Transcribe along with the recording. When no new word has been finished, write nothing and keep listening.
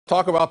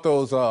Talk about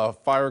those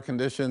fire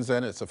conditions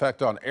and its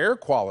effect on air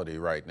quality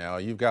right now.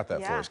 You've got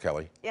that for us,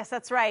 Kelly. Yes,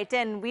 that's right.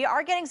 And we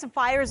are getting some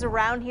fires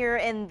around here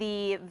in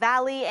the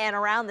valley and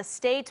around the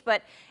state,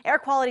 but air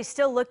quality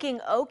still looking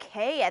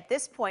okay at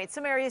this point.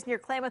 Some areas near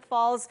Klamath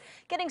Falls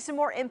getting some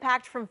more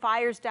impact from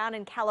fires down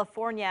in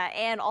California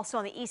and also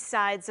on the east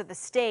sides of the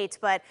state,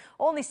 but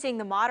only seeing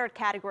the moderate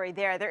category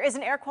there. There is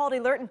an air quality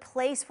alert in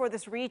place for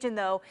this region,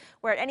 though,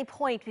 where at any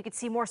point we could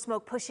see more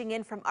smoke pushing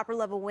in from upper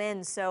level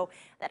winds. So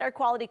that air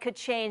quality could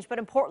change. But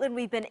in Portland,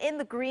 we've been in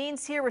the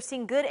greens here. We're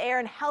seeing good air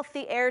and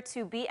healthy air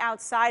to be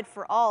outside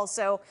for all.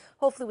 So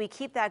hopefully we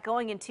keep that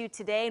going into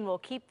today, and we'll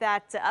keep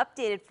that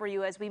updated for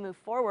you as we move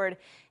forward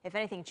if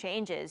anything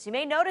changes. You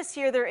may notice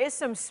here there is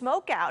some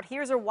smoke out.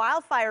 Here's a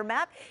wildfire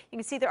map. You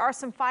can see there are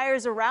some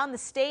fires around the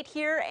state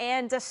here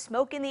and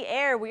smoke in the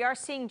air. We are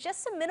seeing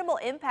just some minimal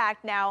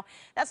impact now.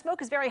 That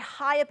smoke is very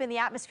high up in the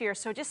atmosphere,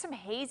 so just some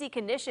hazy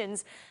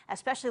conditions,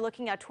 especially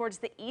looking out towards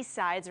the east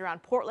sides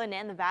around Portland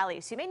and the valley.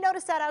 So you may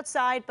notice that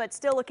outside, but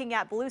still looking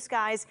at blue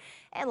skies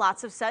and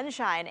lots of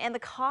sunshine. And the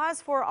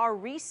cause for our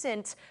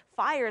recent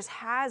fires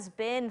has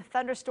been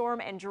thunderstorm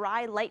and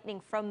dry lightning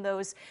from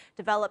those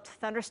developed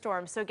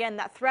thunderstorms. So again,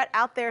 that threat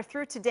out there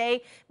through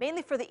today,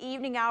 mainly for the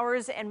evening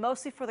hours and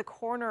mostly for the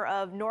corner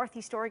of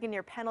northeast Oregon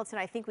near Pendleton.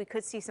 I think we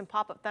could see some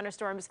pop-up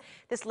thunderstorms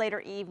this later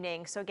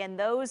evening. So again,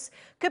 those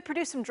could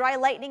produce some dry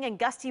lightning and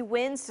gusty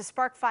winds to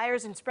spark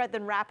fires and spread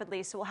them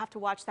rapidly. So we'll have to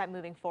watch that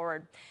moving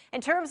forward.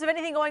 In terms of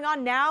anything going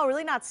on now,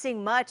 really not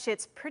seeing much.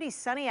 It's pretty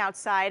sunny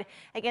outside.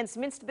 Again,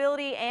 some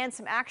instability and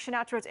some action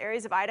out towards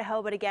areas of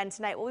Idaho. But again,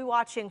 tonight we'll be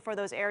watching for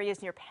those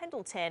areas near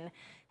Pendleton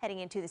heading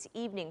into this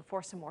evening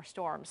for some more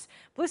storms.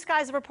 Blue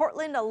skies over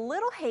Portland, a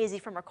little hazy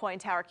from our coin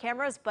tower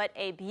cameras, but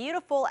a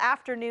beautiful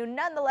afternoon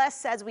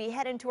nonetheless as we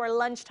head into our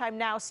lunchtime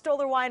now.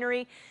 Stoller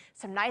Winery,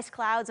 some nice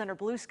clouds under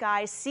blue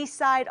skies.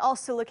 Seaside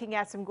also looking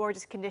at some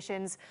gorgeous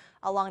conditions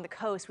along the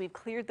coast. We've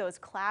cleared those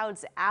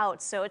clouds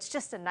out, so it's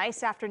just a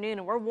nice afternoon,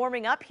 and we're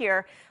warming up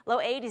here. Low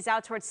 80s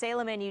out towards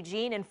Salem and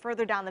Eugene and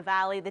further down the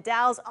valley. The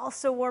Dalles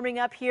also warming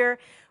up here.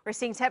 We're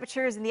seeing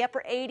temperatures in the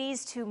upper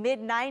 80s to mid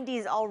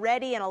 90s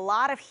already, and a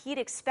lot of heat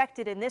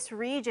expected in this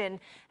region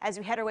as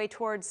we head our way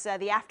towards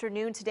the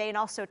afternoon today and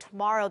also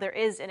tomorrow. There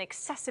is an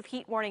excessive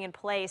heat warning in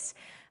place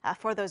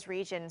for those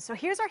regions. So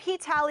here's our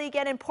heat tally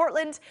again in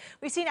Portland.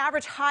 We've seen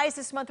average highs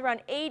this month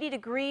around 80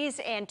 degrees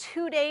and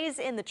 2 days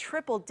in the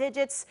triple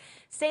digits.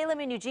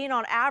 Salem and Eugene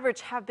on average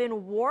have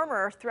been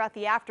warmer throughout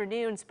the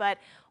afternoons, but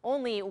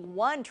only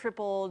one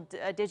triple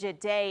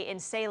digit day in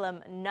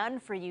Salem, none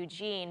for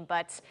Eugene.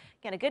 But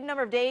again, a good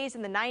number of days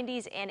in the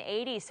 90s and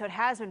 80s, so it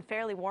has been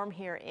fairly warm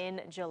here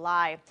in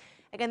July.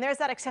 Again, there's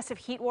that excessive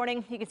heat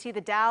warning. You can see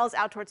the Dalles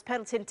out towards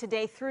Pendleton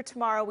today through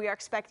tomorrow. We are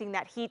expecting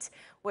that heat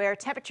where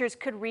temperatures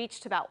could reach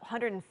to about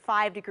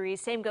 105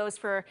 degrees. Same goes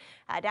for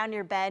down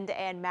near Bend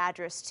and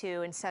Madras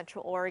too in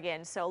central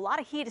Oregon. So a lot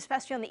of heat,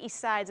 especially on the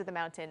east sides of the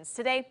mountains.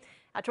 Today,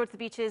 out towards the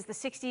beaches, the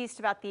 60s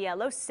to about the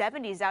low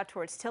 70s out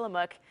towards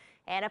Tillamook.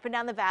 And up and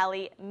down the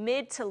valley,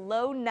 mid to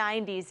low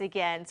 90s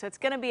again. So it's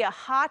going to be a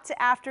hot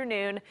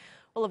afternoon.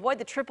 We'll avoid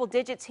the triple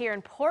digits here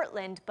in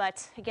Portland,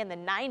 but again, the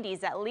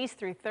 90s at least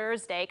through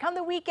Thursday. Come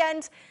the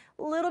weekend,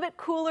 a little bit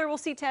cooler. We'll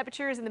see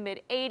temperatures in the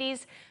mid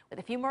 80s with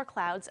a few more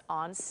clouds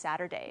on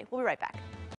Saturday. We'll be right back.